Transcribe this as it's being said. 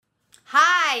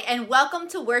Hi, and welcome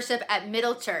to worship at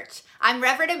Middle Church. I'm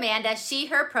Reverend Amanda, she,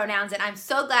 her pronouns, and I'm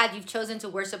so glad you've chosen to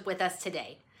worship with us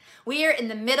today. We are in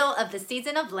the middle of the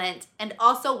season of Lent and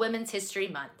also Women's History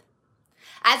Month.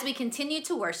 As we continue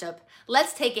to worship,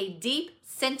 let's take a deep,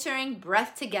 centering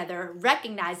breath together,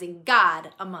 recognizing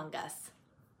God among us.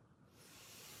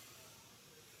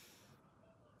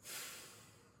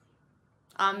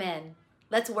 Amen.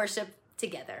 Let's worship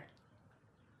together.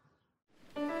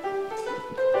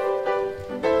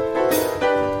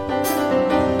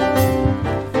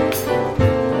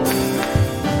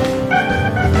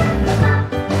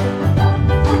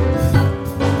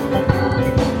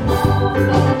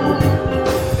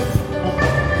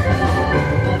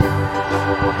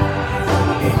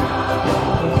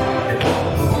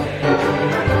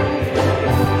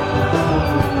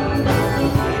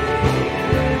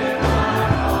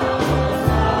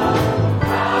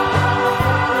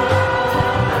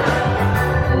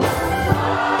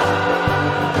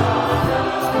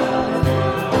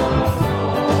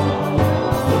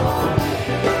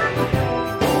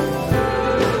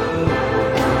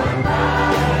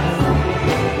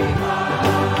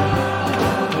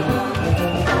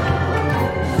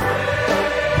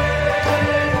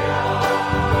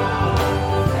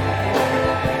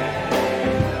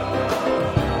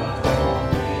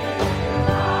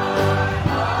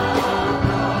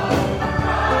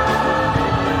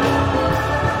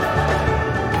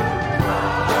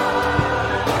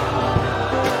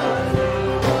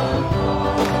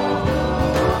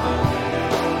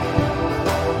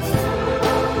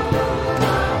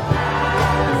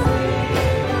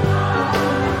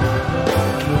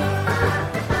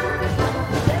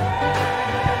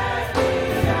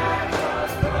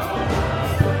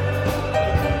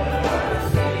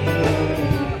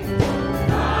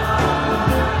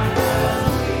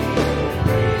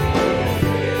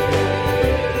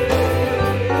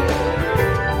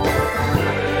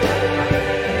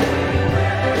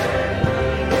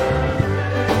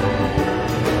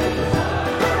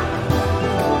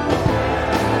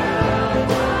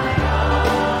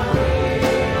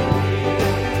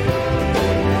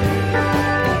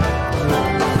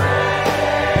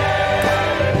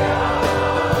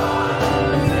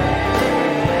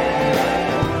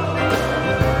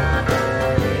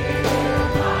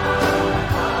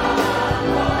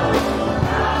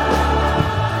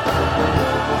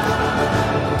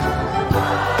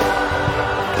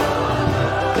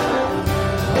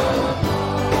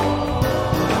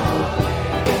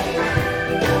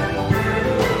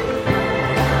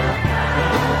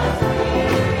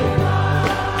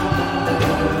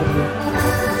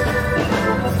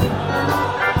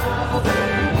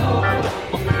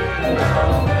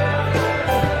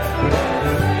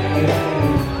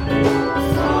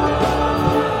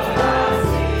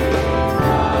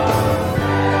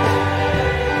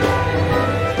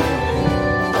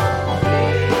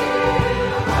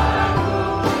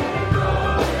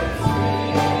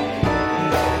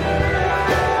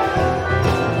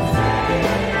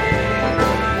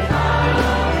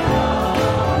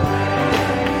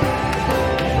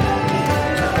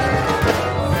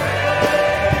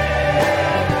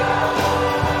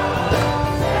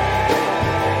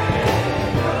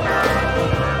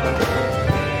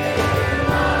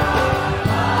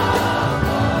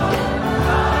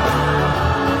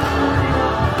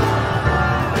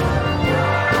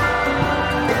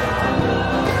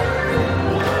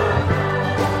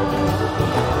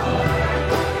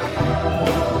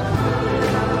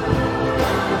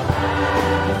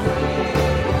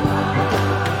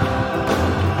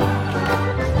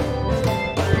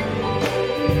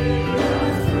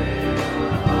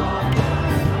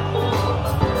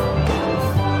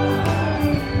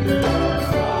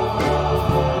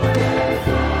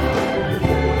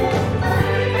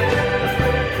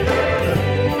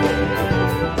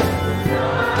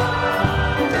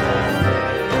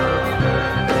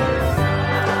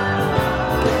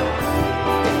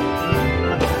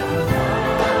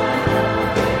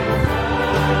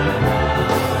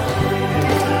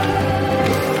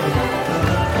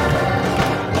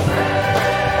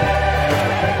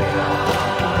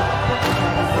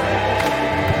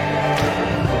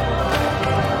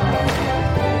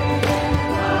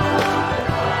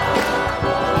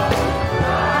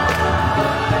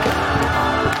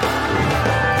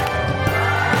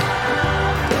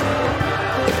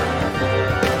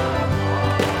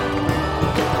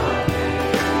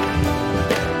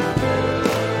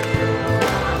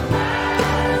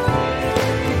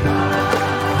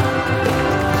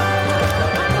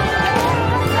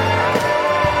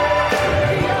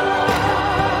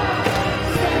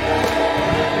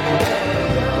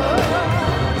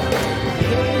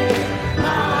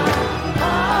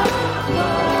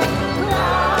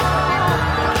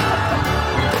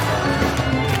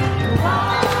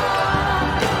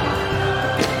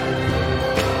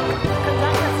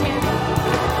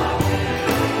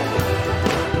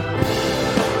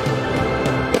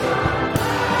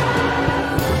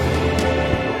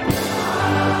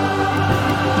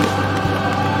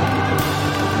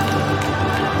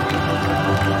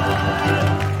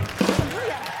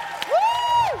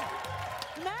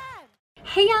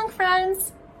 Hey, young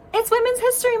friends. It's Women's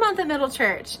History Month at Middle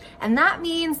Church, and that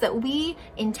means that we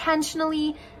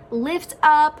intentionally lift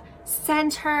up,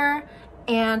 center,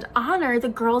 and honor the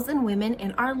girls and women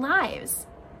in our lives.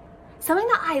 Something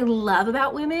that I love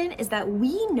about women is that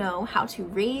we know how to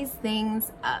raise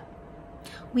things up.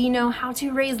 We know how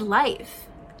to raise life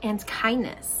and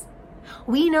kindness.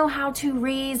 We know how to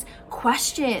raise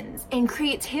questions and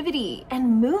creativity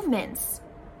and movements.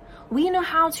 We know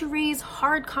how to raise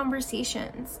hard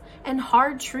conversations and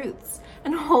hard truths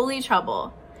and holy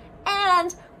trouble.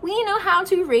 And we know how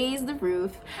to raise the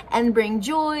roof and bring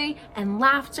joy and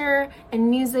laughter and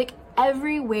music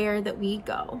everywhere that we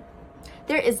go.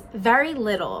 There is very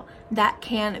little that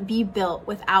can be built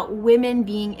without women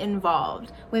being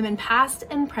involved, women past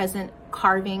and present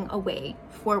carving a way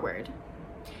forward.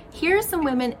 Here are some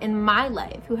women in my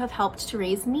life who have helped to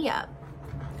raise me up.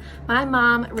 My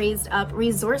mom raised up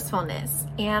resourcefulness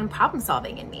and problem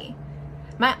solving in me.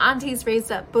 My aunties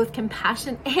raised up both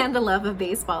compassion and a love of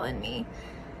baseball in me.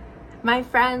 My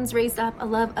friends raised up a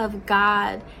love of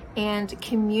God and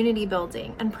community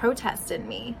building and protest in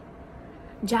me.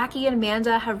 Jackie and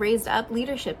Amanda have raised up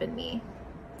leadership in me.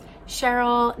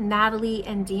 Cheryl, Natalie,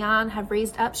 and Dion have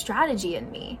raised up strategy in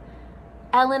me.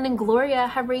 Ellen and Gloria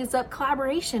have raised up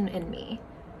collaboration in me.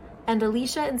 And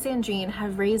Alicia and Sandrine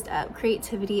have raised up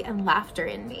creativity and laughter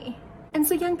in me. And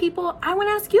so, young people, I want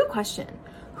to ask you a question.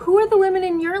 Who are the women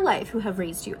in your life who have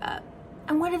raised you up?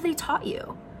 And what have they taught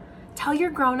you? Tell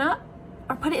your grown-up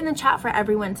or put it in the chat for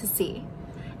everyone to see.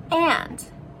 And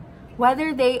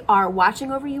whether they are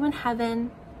watching over you in heaven,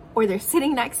 or they're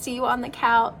sitting next to you on the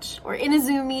couch, or in a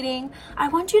Zoom meeting, I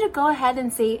want you to go ahead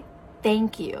and say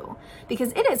thank you,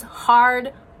 because it is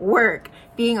hard work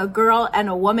being a girl and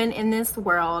a woman in this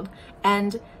world,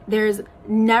 and there's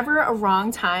never a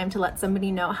wrong time to let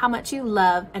somebody know how much you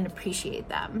love and appreciate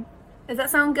them. Does that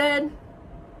sound good?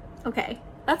 Okay,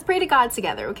 let's pray to God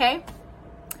together, okay?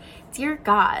 Dear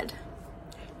God,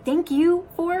 thank you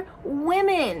for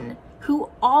women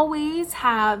who always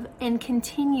have and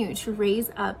continue to raise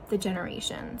up the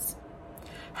generations.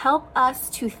 Help us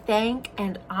to thank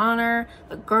and honor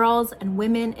the girls and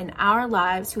women in our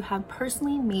lives who have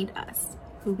personally made us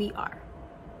who we are.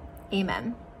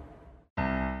 Amen.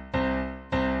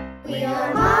 We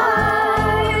are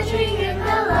marching in the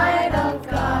light of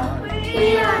God.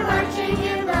 We are marching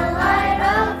in the light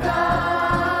of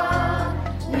God.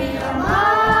 We are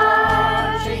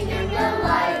marching in the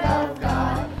light of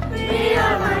God. We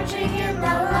are marching in the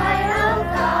light of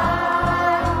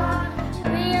God.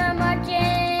 We are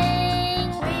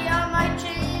marching. We are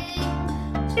marching.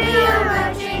 We are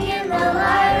marching in the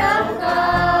light of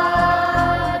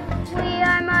God. We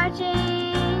are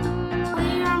marching.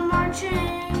 We are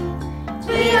marching.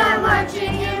 We are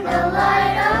marching in the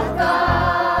light of God.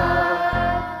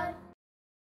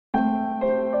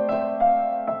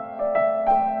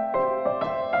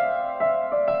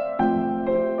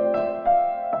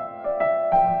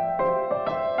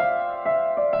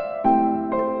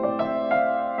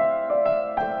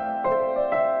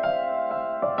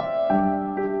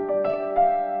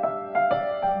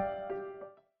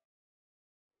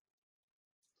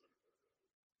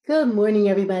 Good morning,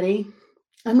 everybody.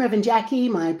 I'm Reverend Jackie.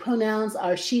 My pronouns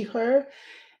are she, her,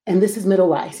 and this is Middle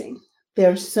Rising. There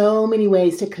are so many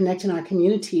ways to connect in our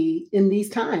community in these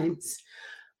times.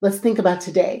 Let's think about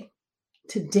today.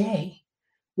 Today,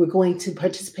 we're going to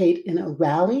participate in a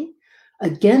rally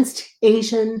against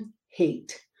Asian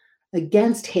hate, a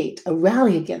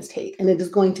rally against hate, and it is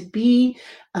going to be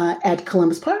at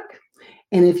Columbus Park.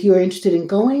 And if you're interested in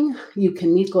going, you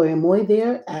can meet Gloria Moy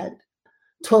there at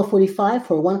 12:45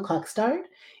 for a 1 o'clock start.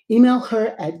 Email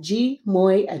her at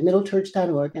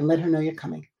gmoy@middlechurch.org and let her know you're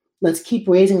coming. Let's keep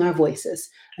raising our voices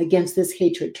against this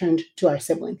hatred turned to our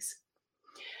siblings.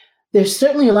 There's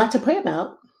certainly a lot to pray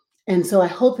about, and so I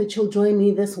hope that you'll join me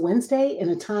this Wednesday in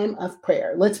a time of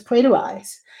prayer. Let's pray to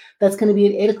rise. That's going to be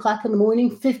at 8 o'clock in the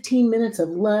morning, 15 minutes of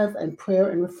love and prayer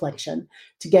and reflection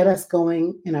to get us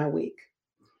going in our week.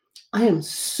 I am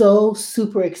so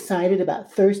super excited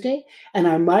about Thursday and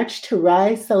our March to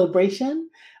Rise celebration.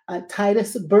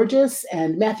 Titus Burgess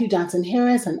and Matthew Johnson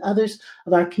Harris and others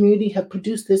of our community have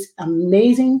produced this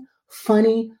amazing,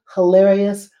 funny,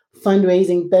 hilarious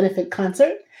fundraising benefit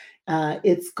concert.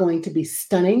 It's going to be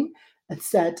stunning. It's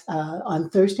set on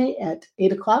Thursday at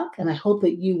 8 o'clock, and I hope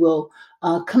that you will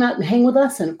come out and hang with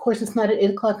us. And of course, it's not at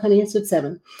 8 o'clock, honey, it's at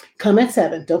 7. Come at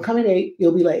 7. Don't come at 8.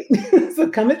 You'll be late. So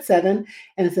come at 7,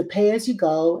 and it's a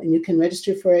pay-as-you-go, and you can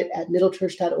register for it at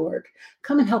middlechurch.org.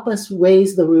 Come and help us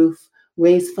raise the roof,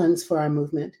 raise funds for our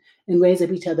movement, and raise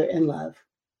up each other in love.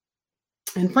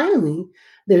 And finally,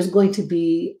 there's going to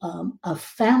be a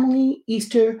family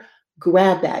Easter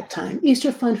grab bag time,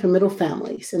 Easter fun for middle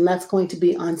families. And that's going to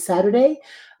be on Saturday,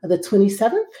 the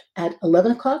 27th at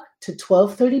 11 o'clock to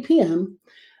 12:30 p.m.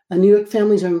 New York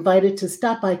families are invited to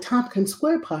stop by Tompkins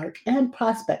Square Park and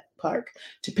Prospect Park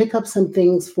to pick up some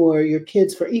things for your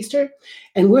kids for Easter.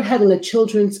 And we're having a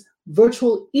children's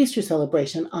virtual Easter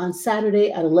celebration on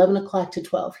Saturday at 11 o'clock to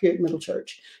 12 here at Middle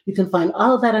Church. You can find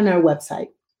all of that on our website.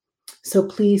 So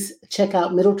please check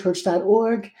out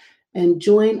middlechurch.org and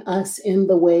join us in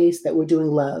the ways that we're doing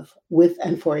love with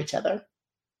and for each other.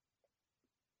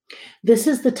 This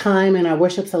is the time in our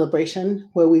worship celebration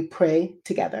where we pray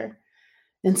together.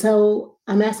 And so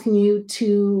I'm asking you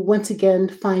to once again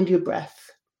find your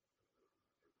breath.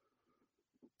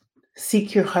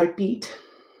 Seek your heartbeat.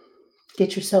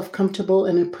 Get yourself comfortable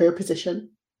in a prayer position.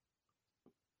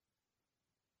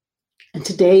 And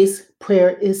today's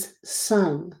prayer is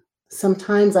sung.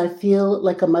 Sometimes I feel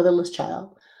like a motherless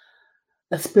child,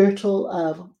 a spiritual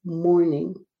of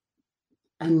mourning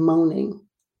and moaning,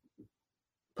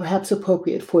 perhaps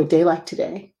appropriate for a day like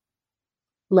today.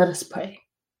 Let us pray.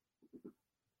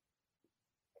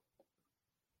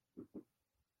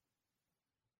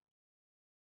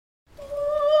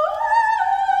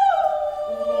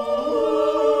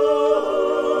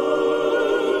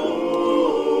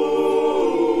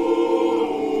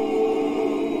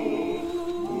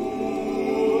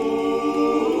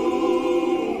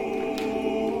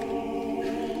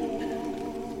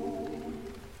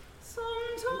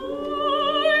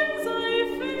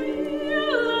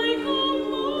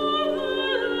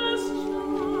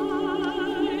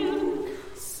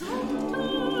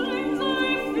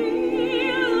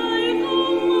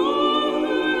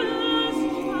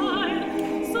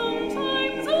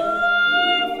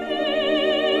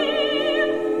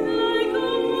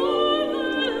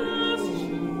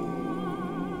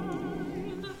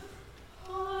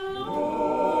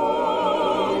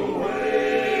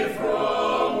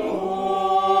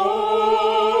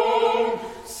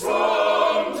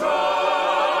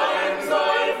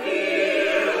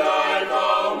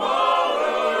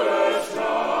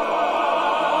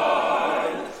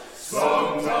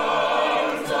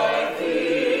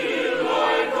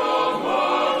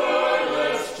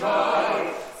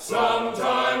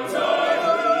 Sometimes I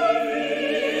feel like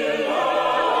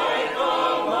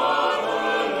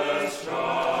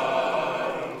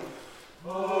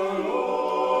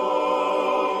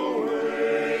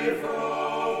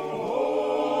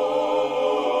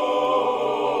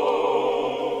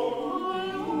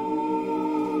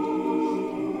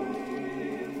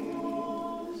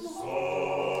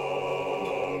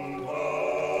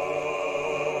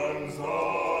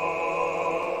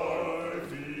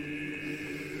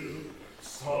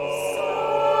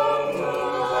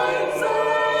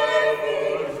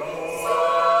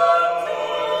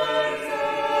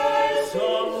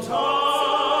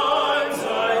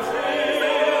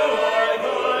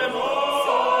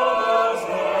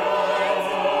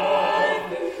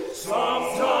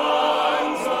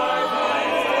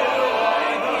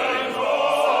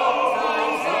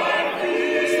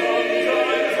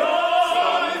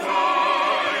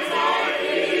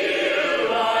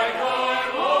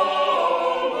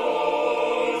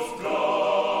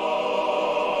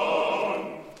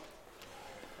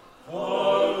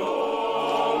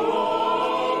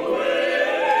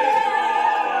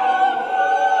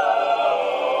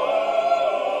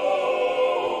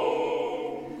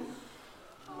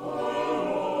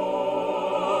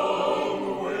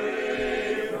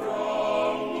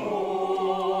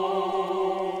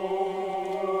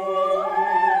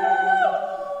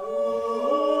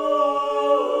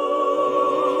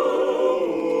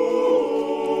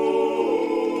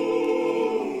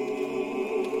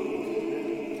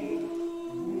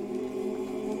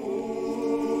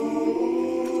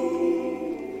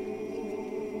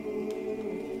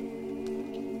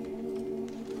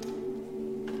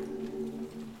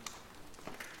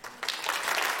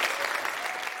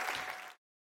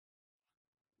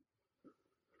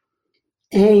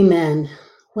Amen.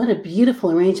 What a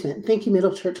beautiful arrangement. Thank you,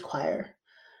 Middle Church Choir.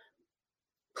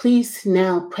 Please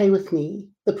now pray with me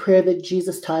the prayer that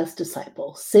Jesus taught his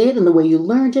disciples. Say it in the way you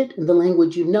learned it, in the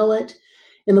language you know it,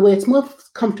 in the way it's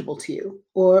most comfortable to you.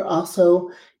 Or also,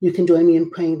 you can join me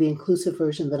in praying the inclusive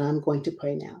version that I'm going to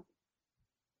pray now.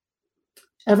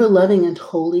 Ever-loving and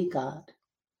holy God,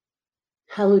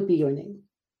 hallowed be your name.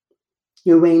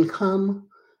 Your reign come,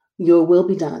 your will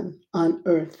be done on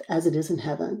earth as it is in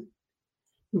heaven.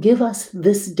 Give us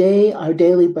this day our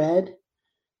daily bread,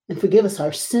 and forgive us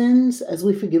our sins as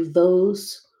we forgive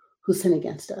those who sin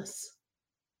against us.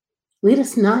 Lead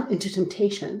us not into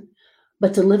temptation,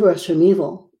 but deliver us from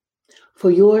evil. For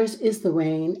yours is the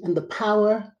reign and the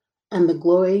power and the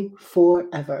glory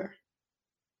forever.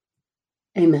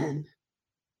 Amen.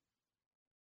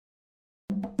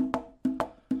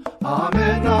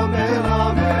 Amen, amen,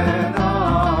 amen,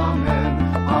 amen.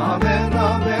 Amen,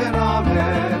 amen,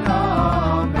 amen,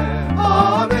 amen.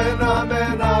 Amen,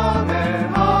 amen,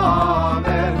 amen,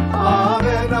 amen.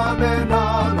 Amen, amen,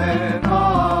 amen,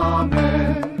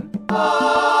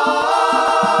 amen.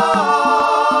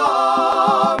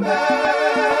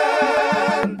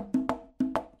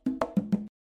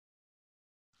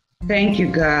 Thank you,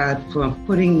 God, for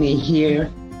putting me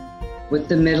here with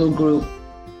the middle group.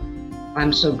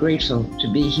 I'm so grateful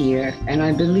to be here, and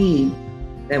I believe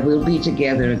that we'll be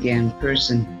together again,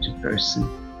 person to person.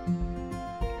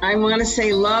 I want to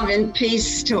say love and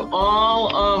peace to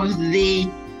all of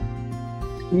the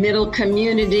middle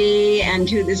community and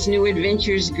to this New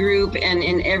Adventures group, and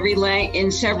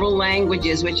in several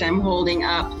languages, which I'm holding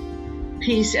up.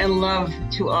 Peace and love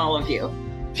to all of you.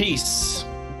 Peace.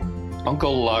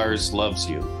 Uncle Lars loves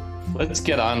you. Let's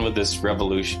get on with this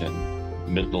revolution.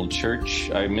 Middle Church,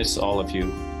 I miss all of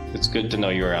you. It's good to know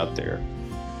you're out there.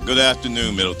 Good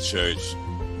afternoon, Middle Church.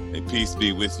 May peace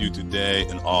be with you today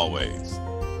and always.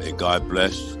 May God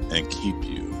bless and keep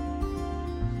you.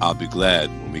 I'll be glad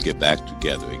when we get back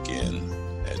together again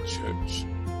at church.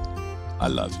 I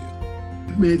love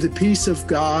you. May the peace of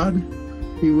God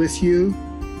be with you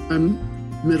and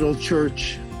Middle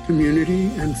Church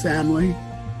community and family.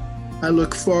 I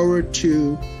look forward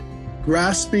to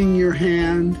grasping your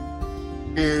hand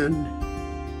and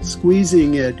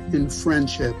squeezing it in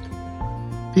friendship.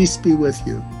 Peace be with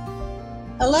you.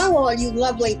 Hello, all you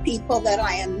lovely people that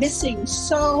I am missing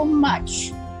so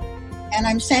much. And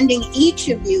I'm sending each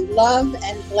of you love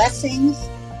and blessings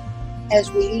as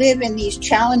we live in these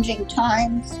challenging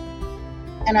times.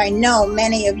 And I know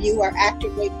many of you are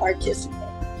actively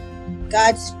participating.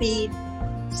 Godspeed.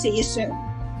 See you soon.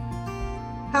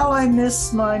 How I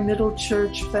miss my Middle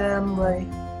Church family.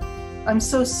 I'm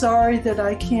so sorry that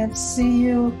I can't see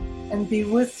you and be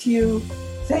with you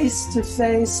face to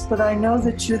face, but I know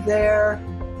that you're there,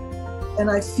 and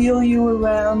I feel you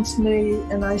around me,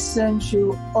 and I send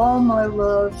you all my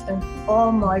love and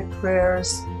all my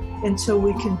prayers until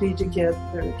we can be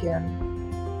together again.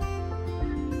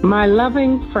 My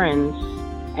loving friends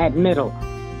at Middle,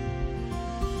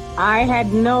 I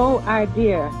had no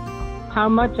idea how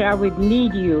much I would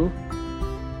need you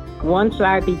once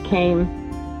I became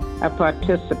a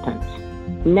participant.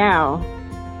 Now,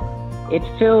 it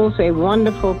fills a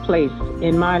wonderful place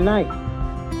in my life.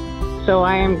 So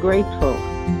I am grateful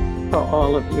for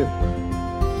all of you.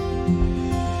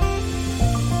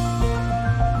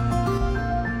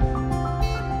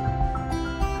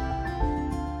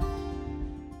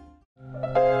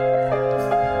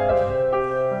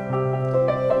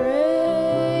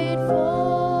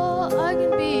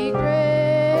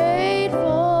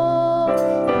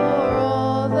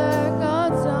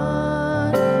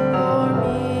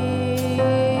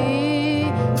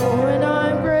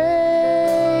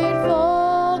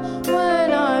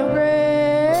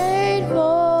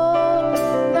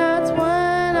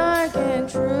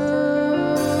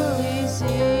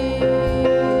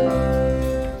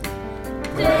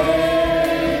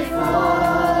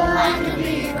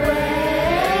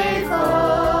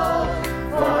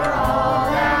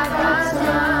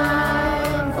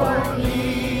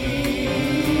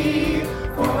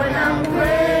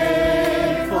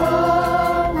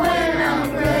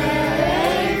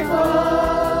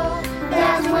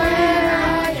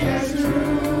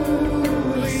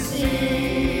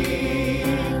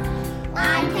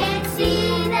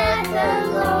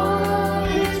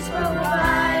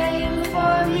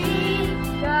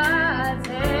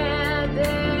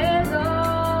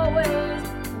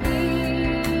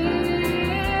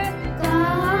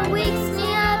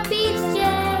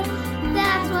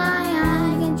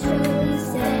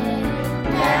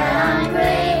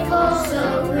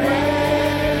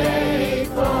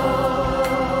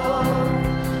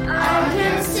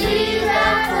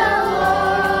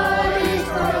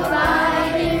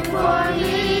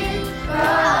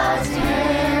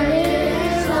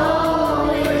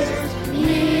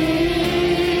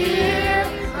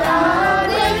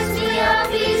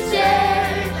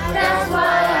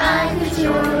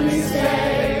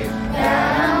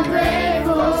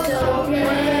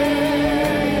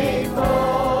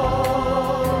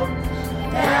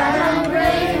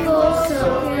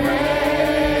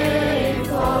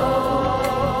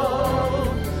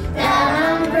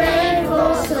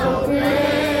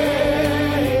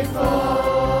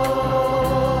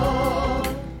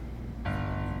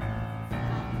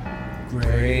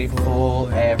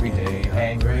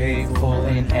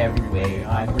 grateful in every way.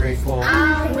 I'm grateful.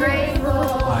 I'm grateful.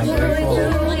 I'm grateful.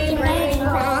 Truly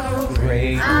grateful.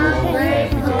 Grateful I'm every day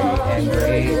and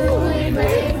grateful in every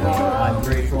way. I'm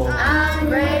grateful. I'm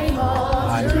grateful.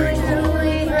 I'm grateful.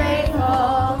 Truly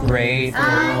grateful. Grateful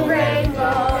I'm grateful.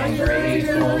 and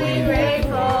grateful in every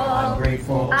way. I'm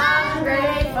grateful. I'm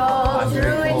grateful. I'm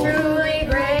grateful. Truly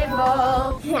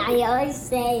grateful. I always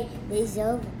say it's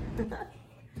over.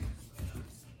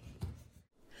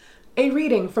 A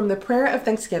reading from the Prayer of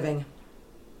Thanksgiving.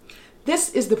 This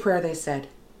is the prayer they said.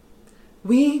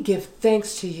 We give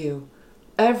thanks to you.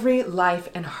 Every life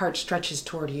and heart stretches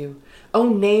toward you. O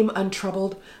name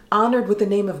untroubled, honored with the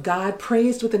name of God,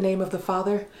 praised with the name of the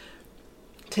Father.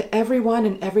 To everyone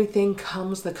and everything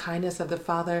comes the kindness of the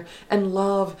Father, and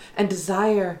love and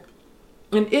desire.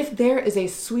 And if there is a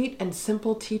sweet and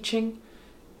simple teaching,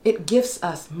 it gifts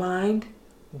us mind,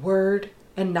 word,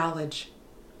 and knowledge.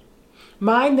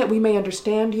 Mind that we may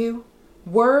understand you,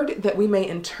 word that we may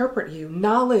interpret you,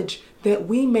 knowledge that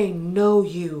we may know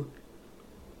you.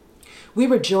 We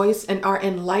rejoice and are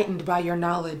enlightened by your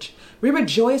knowledge. We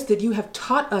rejoice that you have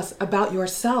taught us about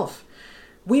yourself.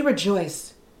 We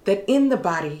rejoice that in the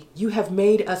body you have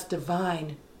made us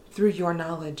divine through your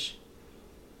knowledge.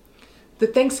 The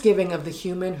thanksgiving of the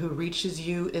human who reaches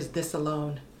you is this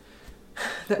alone,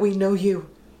 that we know you.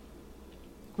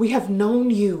 We have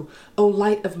known you, O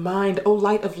light of mind, O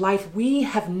light of life. We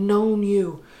have known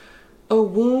you. O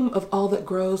womb of all that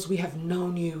grows, we have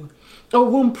known you. O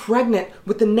womb pregnant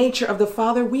with the nature of the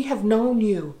Father, we have known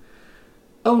you.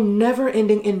 O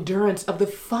never-ending endurance of the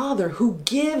Father who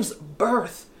gives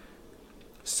birth.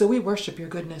 So we worship your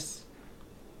goodness.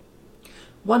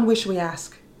 One wish we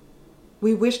ask.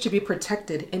 We wish to be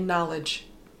protected in knowledge.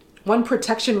 One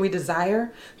protection we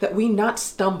desire, that we not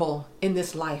stumble in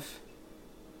this life.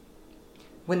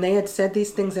 When they had said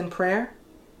these things in prayer,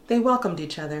 they welcomed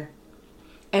each other.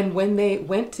 And when they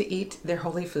went to eat their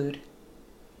holy food,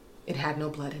 it had no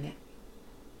blood in it.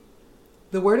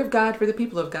 The word of God for the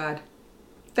people of God.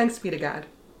 Thanks be to God.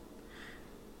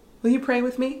 Will you pray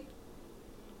with me?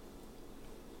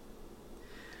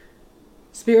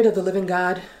 Spirit of the living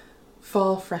God,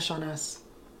 fall fresh on us.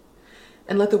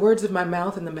 And let the words of my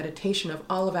mouth and the meditation of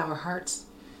all of our hearts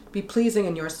be pleasing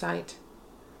in your sight,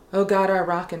 O God, our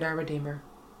rock and our redeemer.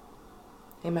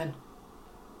 Amen.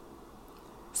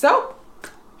 So,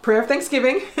 prayer of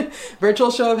Thanksgiving, virtual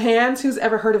show of hands. Who's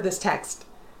ever heard of this text?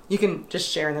 You can just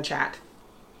share in the chat.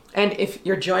 And if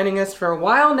you're joining us for a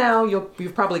while now,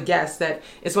 you've probably guessed that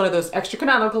it's one of those extra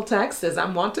canonical texts, as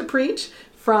I'm wont to preach,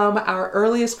 from our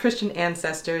earliest Christian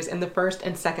ancestors in the 1st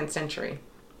and 2nd century.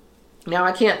 Now,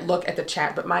 I can't look at the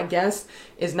chat, but my guess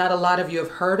is not a lot of you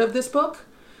have heard of this book.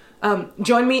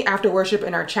 Join me after worship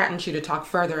in our chat and queue to talk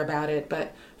further about it.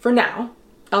 But for now,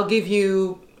 I'll give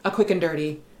you a quick and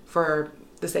dirty for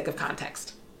the sake of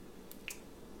context.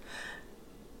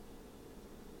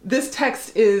 This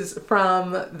text is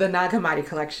from the Nag Hammadi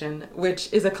collection,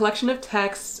 which is a collection of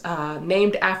texts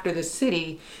named after the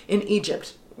city in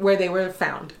Egypt where they were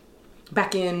found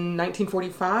back in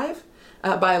 1945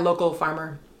 by a local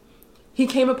farmer. He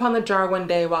came upon the jar one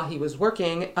day while he was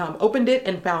working, opened it,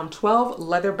 and found 12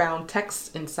 leather-bound texts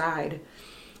inside.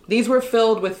 These were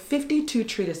filled with 52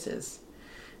 treatises.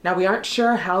 Now, we aren't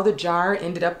sure how the jar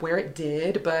ended up where it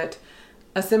did, but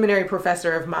a seminary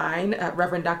professor of mine,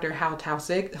 Reverend Dr. Hal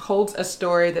Tausig, holds a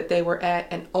story that they were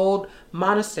at an old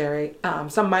monastery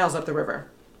some miles up the river.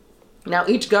 Now,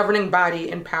 each governing body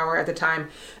in power at the time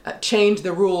changed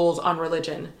the rules on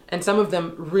religion, and some of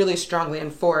them really strongly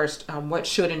enforced what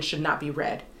should and should not be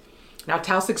read. Now,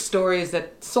 Tausig's story is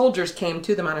that soldiers came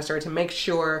to the monastery to make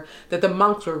sure that the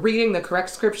monks were reading the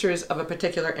correct scriptures of a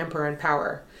particular emperor in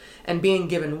power. And being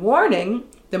given warning,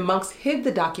 the monks hid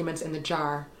the documents in the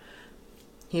jar.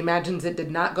 He imagines it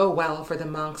did not go well for the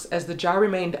monks, as the jar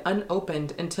remained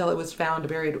unopened until it was found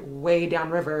buried way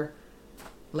downriver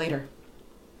later.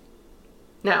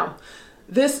 Now,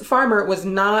 this farmer was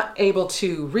not able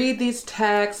to read these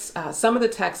texts. Some of the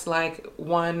texts, like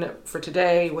one for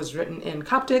today, was written in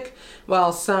Coptic,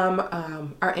 while some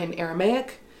are in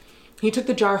Aramaic. He took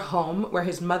the jar home, where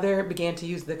his mother began to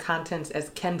use the contents as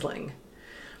kindling.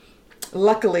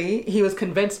 Luckily, he was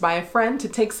convinced by a friend to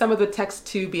take some of the text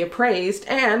to be appraised,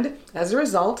 and as a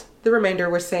result, the remainder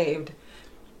were saved.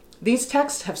 These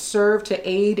texts have served to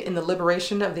aid in the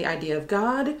liberation of the idea of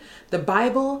God, the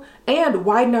Bible, and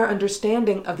widen our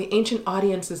understanding of the ancient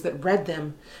audiences that read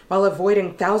them, while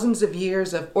avoiding thousands of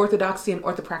years of orthodoxy and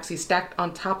orthopraxy stacked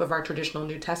on top of our traditional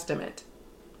New Testament.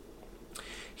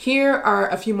 Here are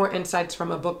a few more insights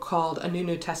from a book called A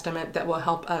New Testament that will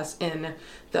help us in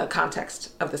the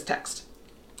context of this text.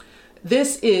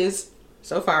 This is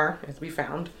so far, as we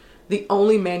found, the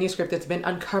only manuscript that's been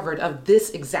uncovered of this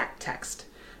exact text.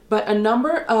 But a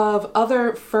number of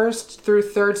other 1st through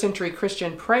 3rd century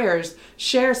Christian prayers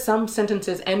share some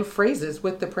sentences and phrases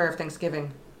with the prayer of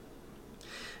thanksgiving.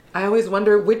 I always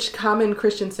wonder, which common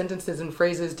Christian sentences and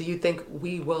phrases do you think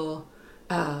we will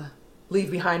leave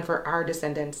behind for our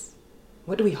descendants?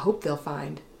 What do we hope they'll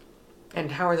find?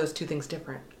 And how are those two things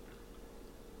different?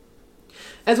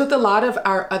 As with a lot of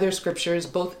our other scriptures,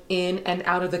 both in and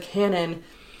out of the canon,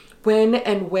 when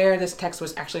and where this text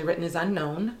was actually written is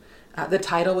unknown. The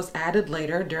title was added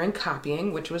later during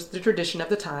copying, which was the tradition of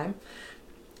the time.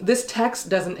 This text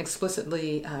doesn't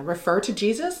explicitly refer to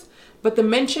Jesus, but the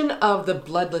mention of the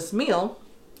bloodless meal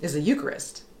is the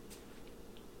Eucharist.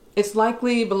 It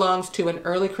likely belongs to an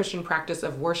early Christian practice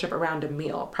of worship around a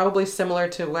meal, probably similar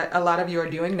to what a lot of you are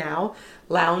doing now,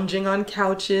 lounging on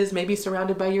couches, maybe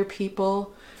surrounded by your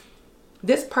people.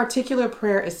 This particular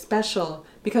prayer is special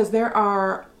because there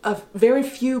are very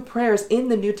few prayers in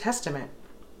the New Testament.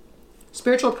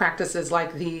 Spiritual practices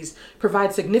like these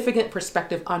provide significant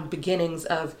perspective on beginnings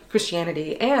of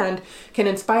Christianity and can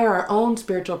inspire our own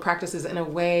spiritual practices in a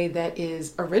way that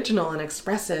is original and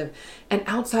expressive and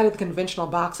outside of the conventional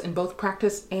box in both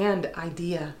practice and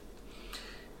idea.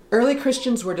 Early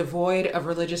Christians were devoid of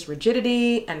religious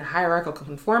rigidity and hierarchical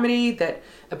conformity that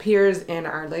appears in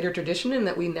our later tradition and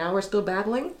that we now are still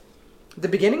battling. The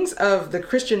beginnings of the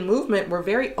Christian movement were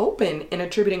very open in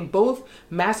attributing both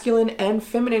masculine and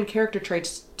feminine character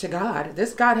traits to God.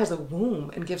 This God has a womb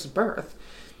and gives birth.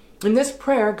 In this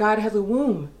prayer, God has a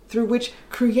womb through which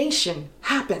creation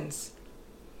happens.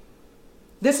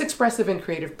 This expressive and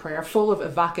creative prayer, full of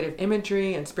evocative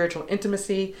imagery and spiritual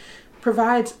intimacy,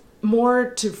 provides more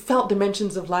to felt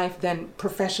dimensions of life than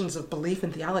professions of belief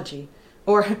and theology.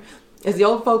 Or, as the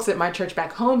old folks at my church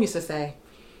back home used to say,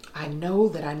 I know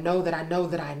that I know that I know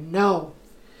that I know.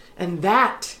 And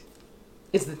that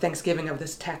is the thanksgiving of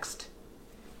this text.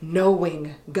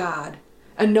 Knowing God.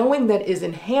 A knowing that is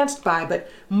enhanced by, but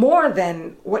more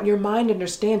than what your mind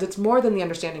understands. It's more than the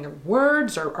understanding of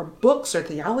words or books or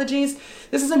theologies.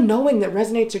 This is a knowing that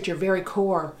resonates at your very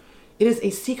core. It is a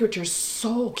secret your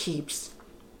soul keeps.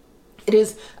 It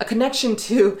is a connection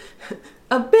to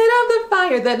a bit of the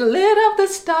fire that lit up the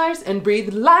stars and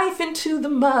breathed life into the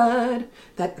mud.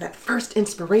 That first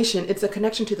inspiration, it's a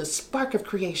connection to the spark of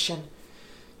creation.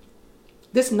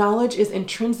 This knowledge is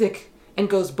intrinsic and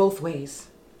goes both ways.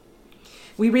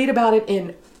 We read about it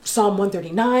in Psalm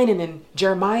 139 and in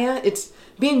Jeremiah. It's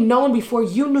being known before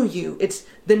you knew you. It's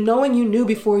the knowing you knew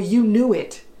before you knew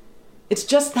it. It's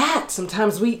just that.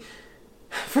 Sometimes we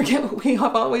forget what we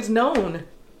have always known.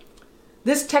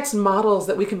 This text models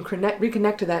that we can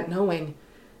reconnect to that knowing,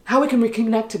 how we can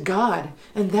reconnect to God,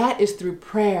 and that is through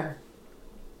prayer.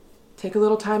 Take a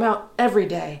little time out every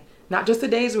day, not just the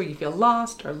days where you feel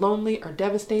lost or lonely or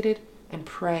devastated, and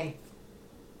pray.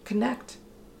 Connect.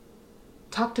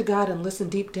 Talk to God and listen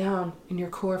deep down in your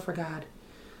core for God.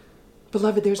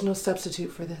 Beloved, there's no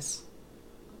substitute for this.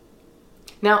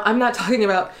 Now, I'm not talking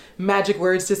about magic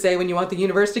words to say when you want the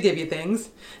universe to give you things.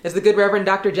 As the good Reverend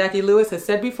Dr. Jackie Lewis has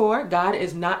said before, God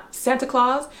is not Santa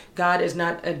Claus. God is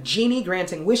not a genie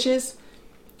granting wishes.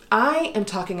 I am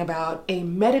talking about a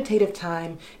meditative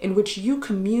time in which you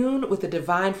commune with the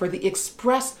divine for the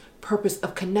express purpose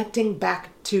of connecting back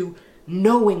to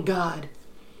knowing God.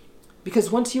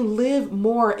 Because once you live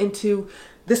more into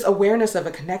this awareness of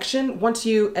a connection, once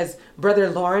you, as Brother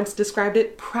Lawrence described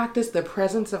it, practice the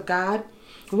presence of God,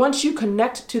 once you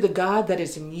connect to the God that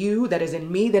is in you, that is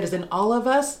in me, that is in all of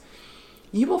us,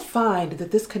 you will find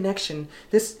that this connection,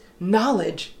 this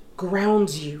knowledge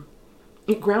grounds you.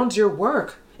 It grounds your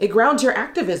work. It grounds your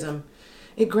activism.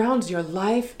 It grounds your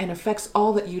life and affects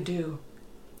all that you do.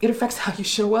 It affects how you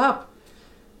show up.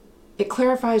 It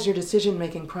clarifies your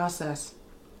decision-making process.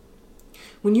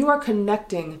 When you are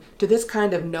connecting to this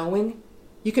kind of knowing,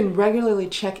 you can regularly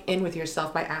check in with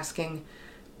yourself by asking,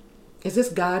 is this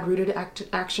God-rooted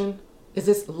action? Is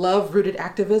this love-rooted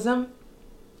activism?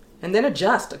 And then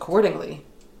adjust accordingly.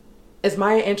 As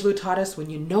Maya Angelou taught us, when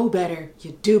you know better,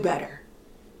 you do better.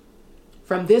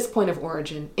 From this point of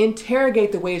origin,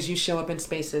 interrogate the ways you show up in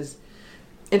spaces.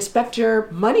 Inspect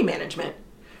your money management.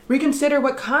 Reconsider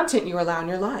what content you allow in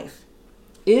your life.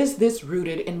 Is this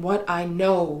rooted in what I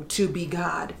know to be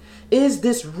God? Is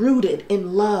this rooted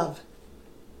in love?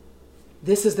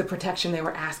 This is the protection they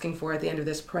were asking for at the end of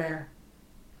this prayer.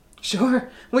 Sure,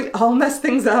 we all mess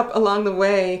things up along the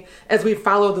way as we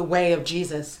follow the way of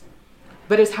Jesus.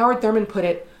 But as Howard Thurman put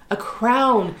it, a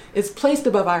crown is placed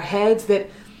above our heads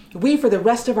that we for the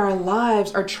rest of our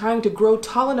lives are trying to grow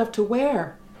tall enough to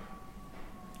wear.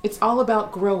 It's all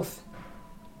about growth.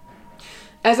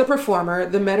 As a performer,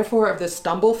 the metaphor of the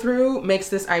stumble through makes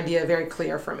this idea very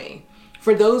clear for me.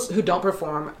 For those who don't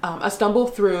perform, a stumble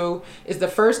through is the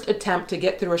first attempt to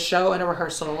get through a show and a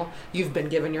rehearsal. You've been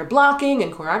given your blocking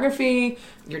and choreography,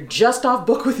 you're just off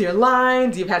book with your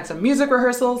lines, you've had some music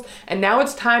rehearsals, and now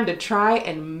it's time to try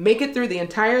and make it through the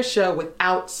entire show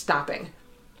without stopping.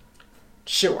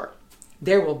 Sure,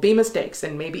 there will be mistakes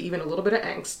and maybe even a little bit of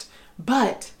angst,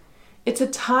 but it's a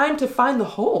time to find the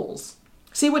holes.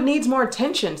 See what needs more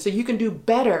attention so you can do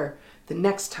better the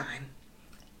next time.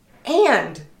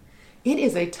 And it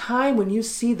is a time when you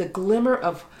see the glimmer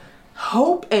of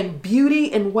hope and beauty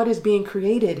in what is being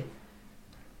created.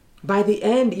 By the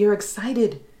end, you're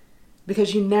excited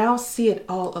because you now see it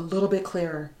all a little bit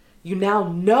clearer. You now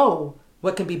know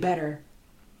what can be better,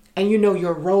 and you know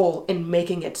your role in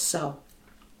making it so.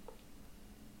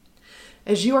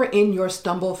 As you are in your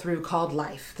stumble through called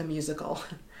life, the musical,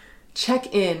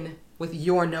 check in with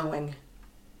your knowing.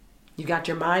 You got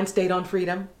your mind stayed on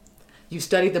freedom. You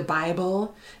studied the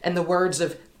Bible and the words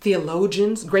of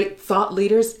theologians, great thought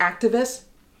leaders, activists.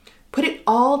 Put it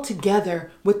all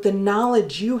together with the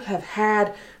knowledge you have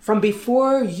had from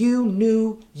before you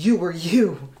knew you were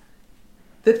you.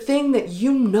 The thing that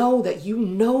you know that you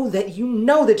know that you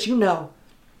know that you know.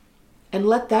 And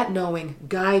let that knowing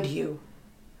guide you.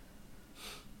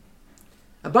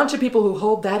 A bunch of people who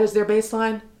hold that as their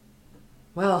baseline,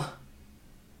 well,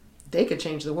 they could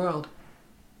change the world.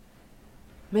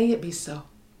 May it be so.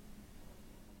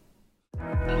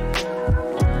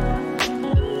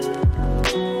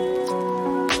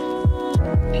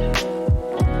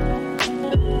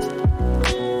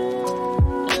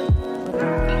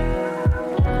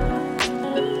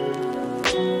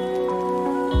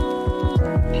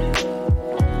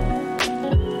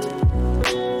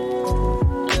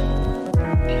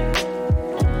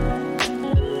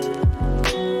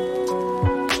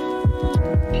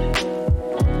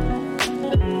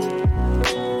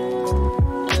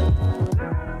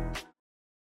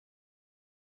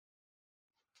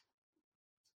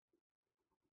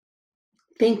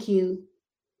 Thank you.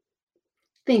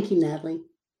 Thank you, Natalie.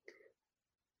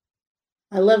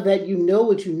 I love that you know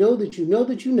what you know that you know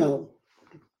that you know.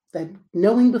 That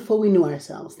knowing before we knew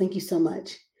ourselves. Thank you so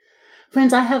much.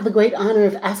 Friends, I have the great honor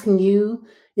of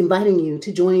inviting you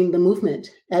to join the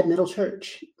movement at Middle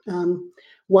Church.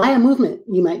 Why a movement,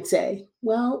 you might say?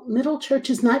 Well, Middle Church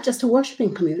is not just a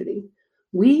worshiping community.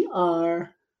 We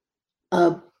are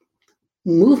a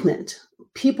movement,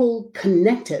 people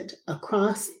connected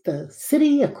across the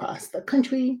city, across the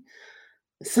country,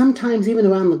 sometimes even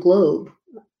around the globe,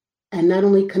 and not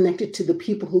only connected to the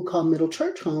people who call Middle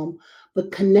Church home,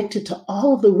 but connected to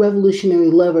all of the revolutionary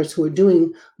lovers who are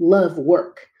doing love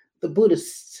work, the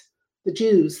Buddhists, the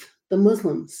Jews, the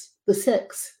Muslims, the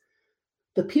Sikhs,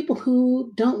 the people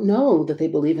who don't know that they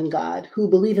believe in God, who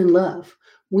believe in love.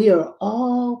 We are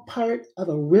all part of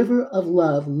a river of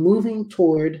love moving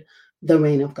toward the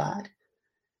reign of God.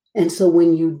 And so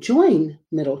when you join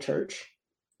Middle Church,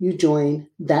 you join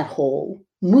that whole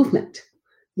movement.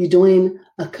 You join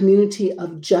a community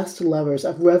of just lovers,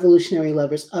 of revolutionary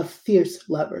lovers, of fierce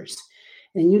lovers.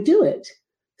 And you do it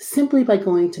simply by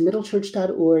going to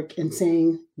middlechurch.org and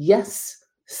saying, yes,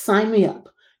 sign me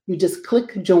up. You just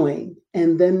click join,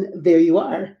 and then there you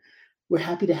are. We're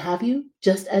happy to have you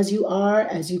just as you are,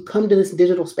 as you come to this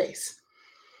digital space.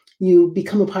 You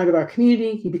become a part of our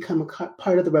community. You become a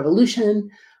part of the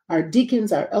revolution. Our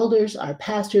deacons, our elders, our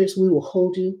pastors, we will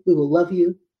hold you. We will love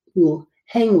you. We will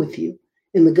hang with you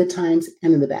in the good times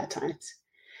and in the bad times.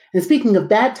 And speaking of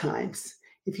bad times,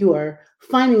 if you are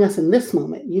finding us in this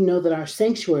moment, you know that our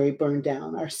sanctuary burned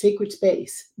down, our sacred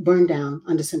space burned down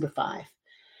on December 5.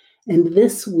 And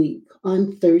this week,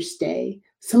 on Thursday,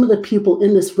 some of the people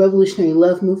in this revolutionary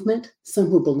love movement, some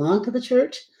who belong to the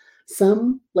church,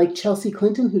 some like Chelsea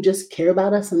Clinton, who just care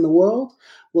about us and the world,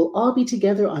 will all be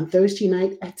together on Thursday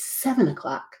night at 7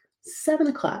 o'clock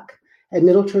at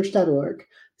middlechurch.org,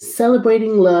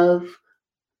 celebrating love,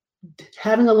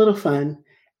 having a little fun,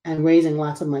 and raising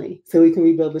lots of money so we can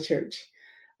rebuild the church.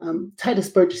 Titus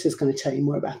Burgess is going to tell you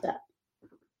more about that.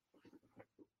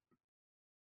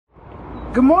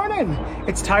 Good morning.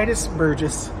 It's Titus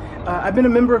Burgess. I've been a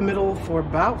member of Middle for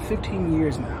about 15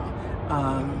 years now.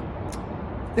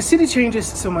 The city changes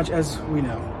so much, as we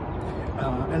know.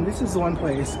 And this is the one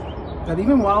place that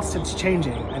even whilst it's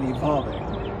changing and evolving,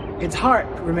 its heart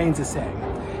remains the same.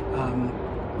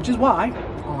 Which is why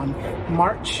on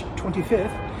March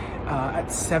 25th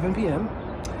at 7 p.m.,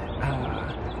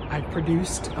 I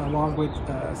produced, along with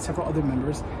several other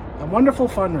members, a wonderful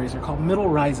fundraiser called Middle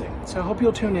Rising. So I hope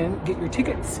you'll tune in, get your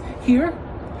tickets here,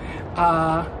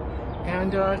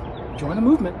 and join the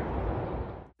movement.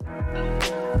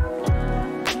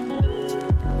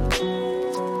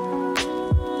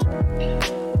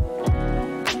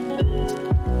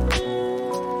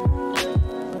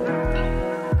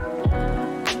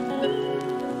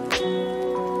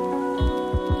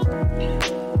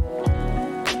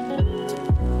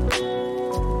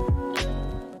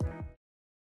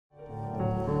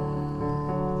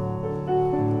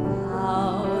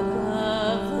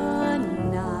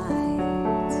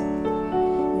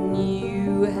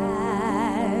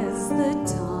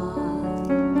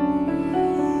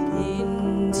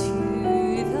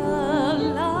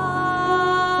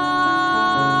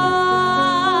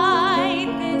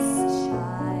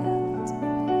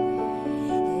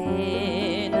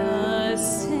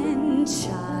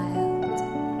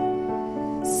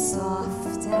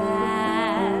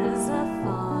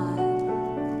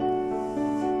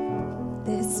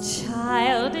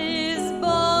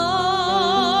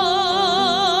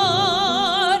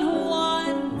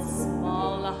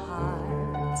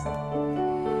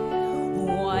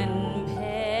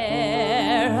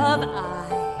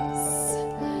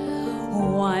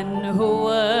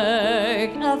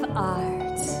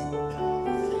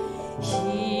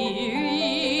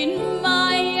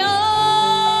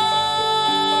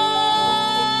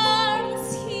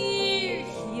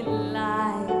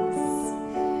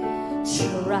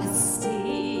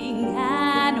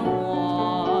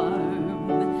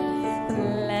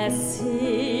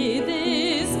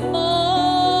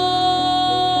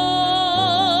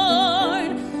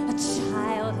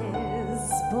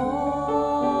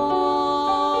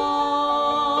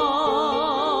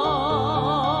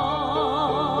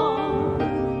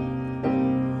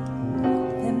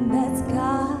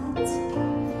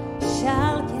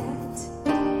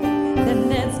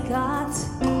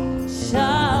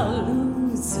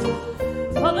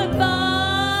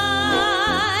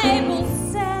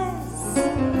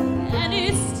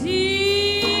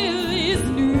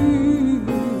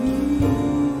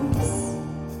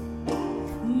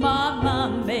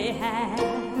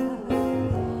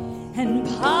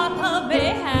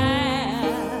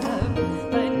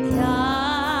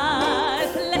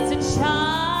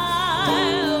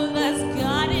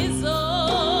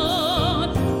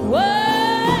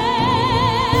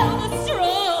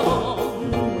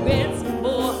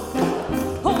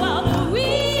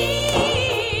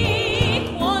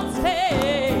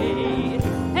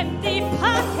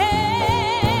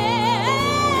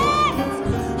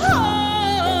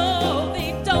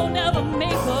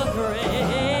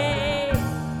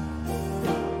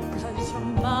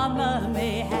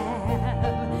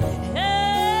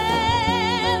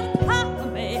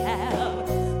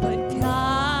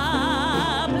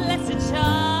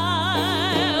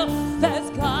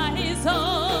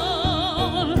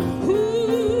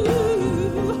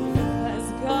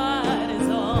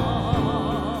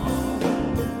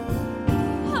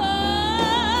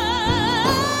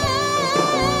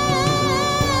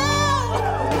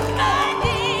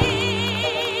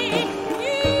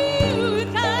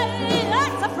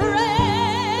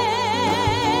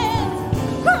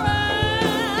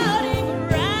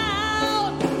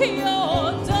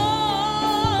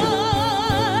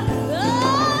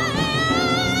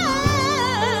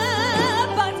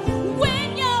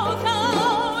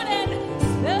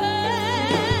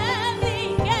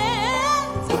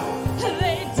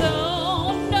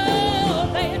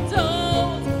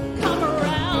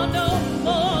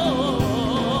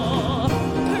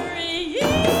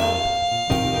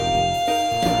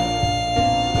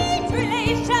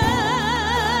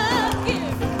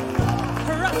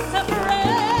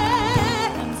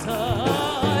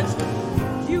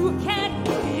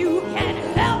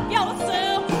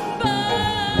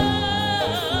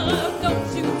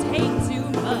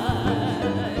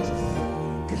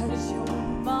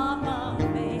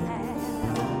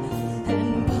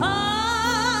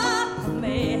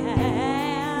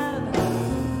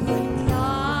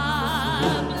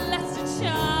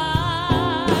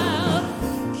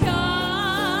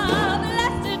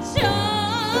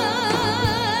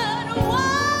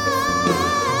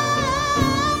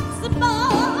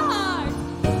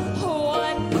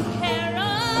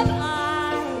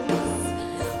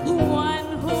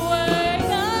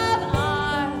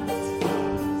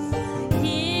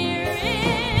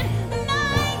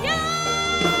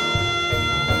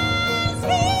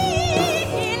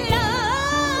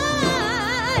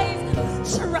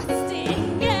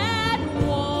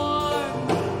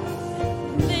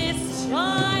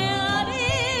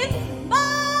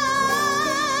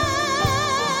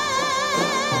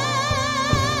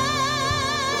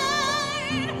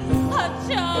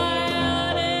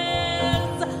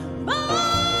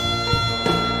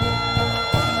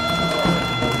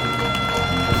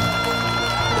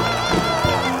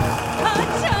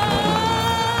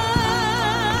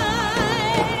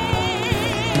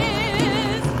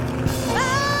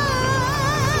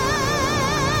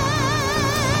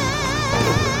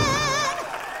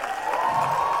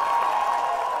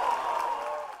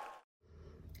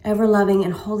 Ever-loving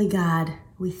and holy God,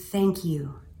 we thank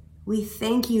you. We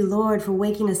thank you, Lord, for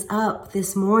waking us up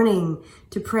this morning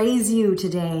to praise you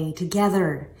today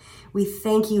together. We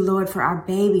thank you, Lord, for our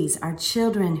babies, our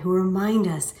children who remind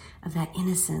us of that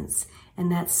innocence and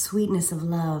that sweetness of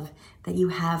love that you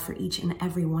have for each and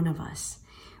every one of us.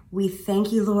 We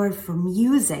thank you, Lord, for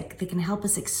music that can help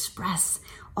us express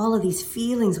all of these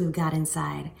feelings we've got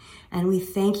inside. And we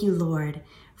thank you, Lord,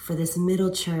 for this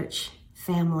Middle Church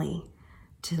family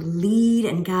to lead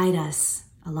and guide us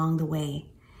along the way.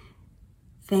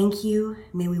 Thank you.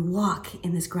 May we walk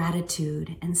in this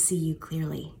gratitude and see you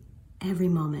clearly every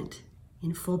moment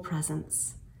in full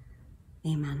presence.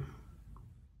 Amen.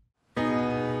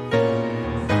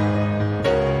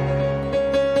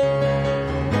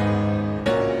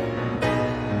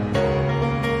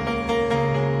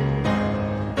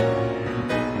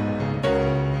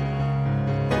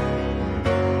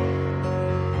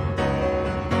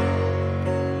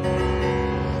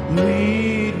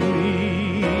 Lead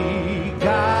me,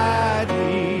 guide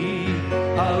me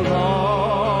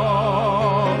along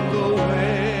the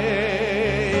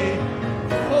way.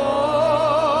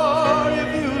 For if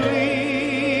you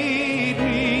lead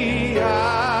me,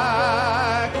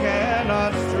 I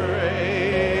cannot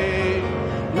stray.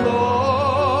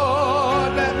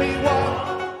 Lord, let me walk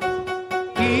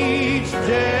each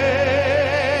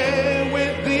day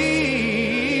with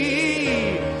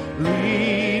thee.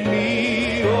 Lead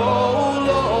me, oh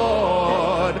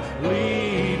Lord,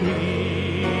 lead me.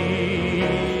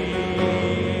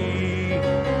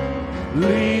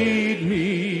 Lead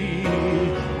me,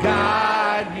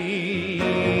 guide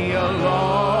me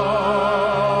along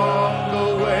the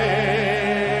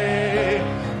way.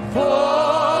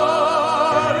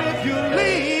 For if you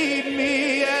lead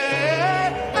me, I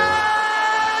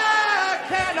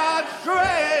cannot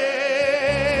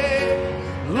stray.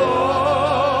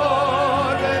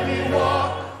 Lord, let me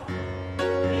walk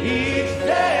each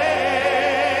day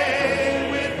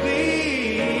with thee.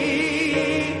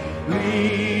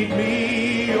 Lead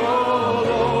me, oh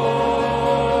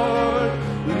Lord.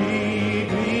 Lead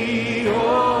me,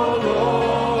 oh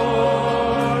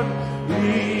Lord.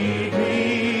 Lead me,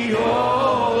 oh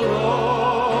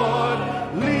Lord.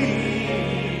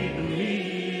 Lead me.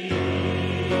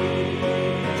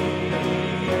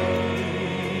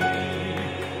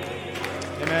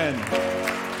 Amen.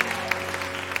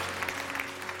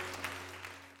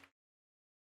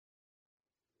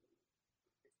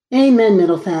 Amen,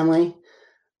 Middle family.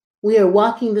 We are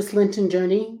walking this Lenten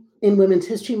journey in Women's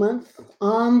History Month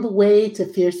on the way to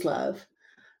fierce love.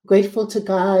 Grateful to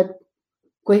God,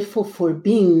 grateful for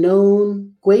being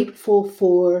known, grateful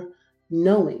for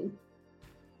knowing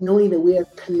that we are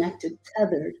connected,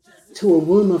 tethered to a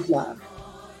womb of love.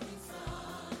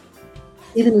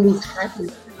 Even in these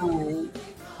happiest times,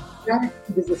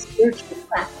 gratitude is a spiritual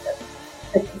practice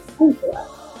that can anchor us,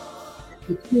 that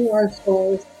can heal our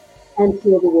souls and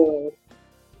heal the world.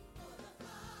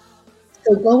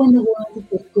 So go in the world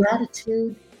with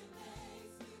gratitude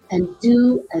and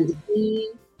do and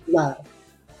be love.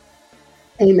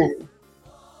 Amen.